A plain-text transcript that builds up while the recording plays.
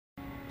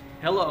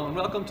Hello and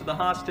welcome to the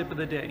Haas Tip of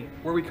the Day,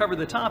 where we cover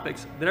the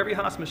topics that every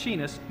Haas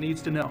machinist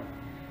needs to know.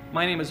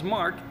 My name is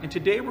Mark, and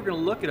today we're going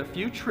to look at a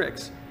few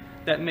tricks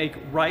that make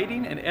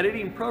writing and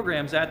editing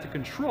programs at the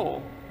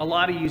control a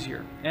lot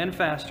easier and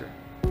faster.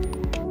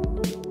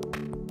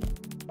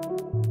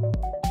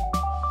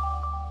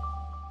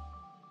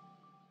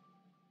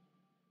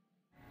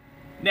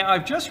 Now,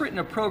 I've just written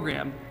a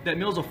program that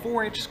mills a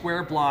 4-inch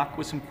square block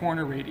with some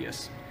corner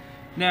radius.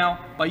 Now,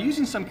 by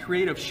using some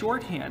creative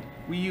shorthand,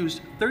 we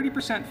used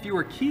 30%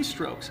 fewer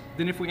keystrokes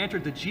than if we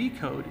entered the G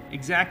code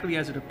exactly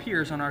as it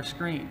appears on our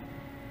screen.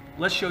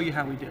 Let's show you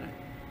how we did it.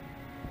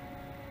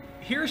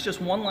 Here's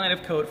just one line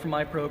of code from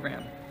my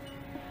program.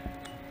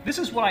 This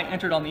is what I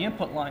entered on the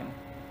input line.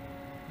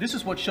 This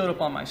is what showed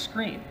up on my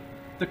screen.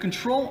 The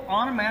control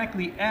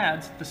automatically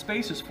adds the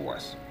spaces for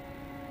us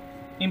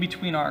in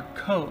between our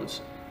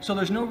codes, so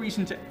there's no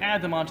reason to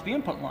add them onto the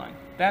input line.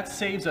 That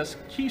saves us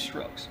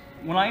keystrokes.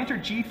 When I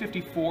entered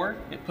G54,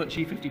 it put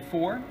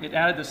G54, it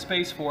added the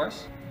space for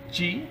us.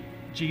 G,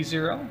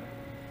 G0,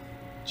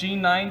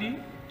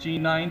 G90,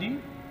 G90,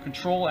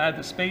 control add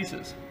the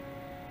spaces.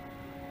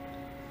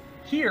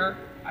 Here,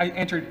 I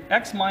entered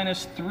X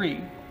minus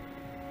 3,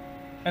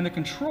 and the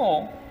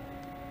control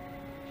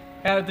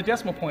added the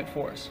decimal point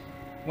for us.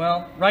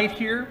 Well, right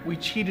here, we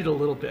cheated a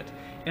little bit,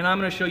 and I'm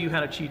going to show you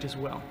how to cheat as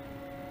well.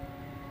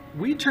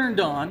 We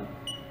turned on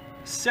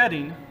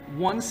setting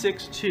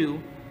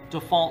 162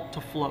 default to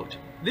float.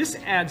 This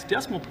adds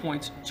decimal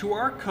points to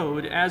our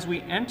code as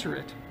we enter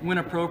it when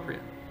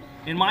appropriate.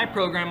 In my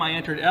program, I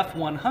entered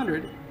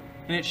F100,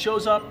 and it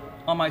shows up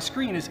on my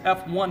screen as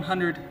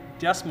F100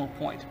 decimal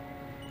point.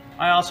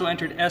 I also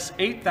entered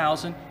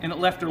S8000, and it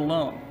left it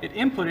alone. It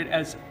inputted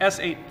as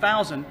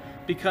S8000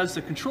 because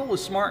the control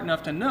is smart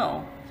enough to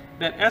know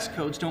that S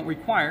codes don't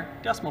require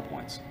decimal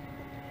points.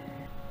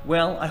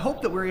 Well, I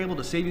hope that we're able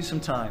to save you some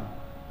time.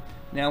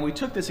 Now, we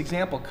took this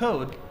example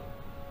code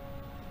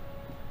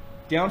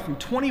down from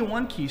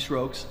 21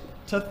 keystrokes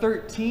to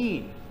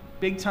 13.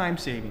 Big time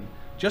saving,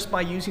 just by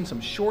using some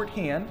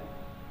shorthand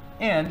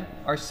and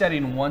our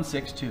setting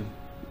 162.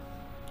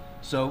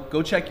 So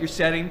go check your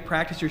setting,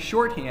 practice your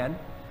shorthand,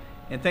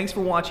 and thanks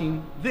for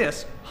watching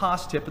this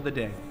Haas Tip of the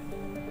Day.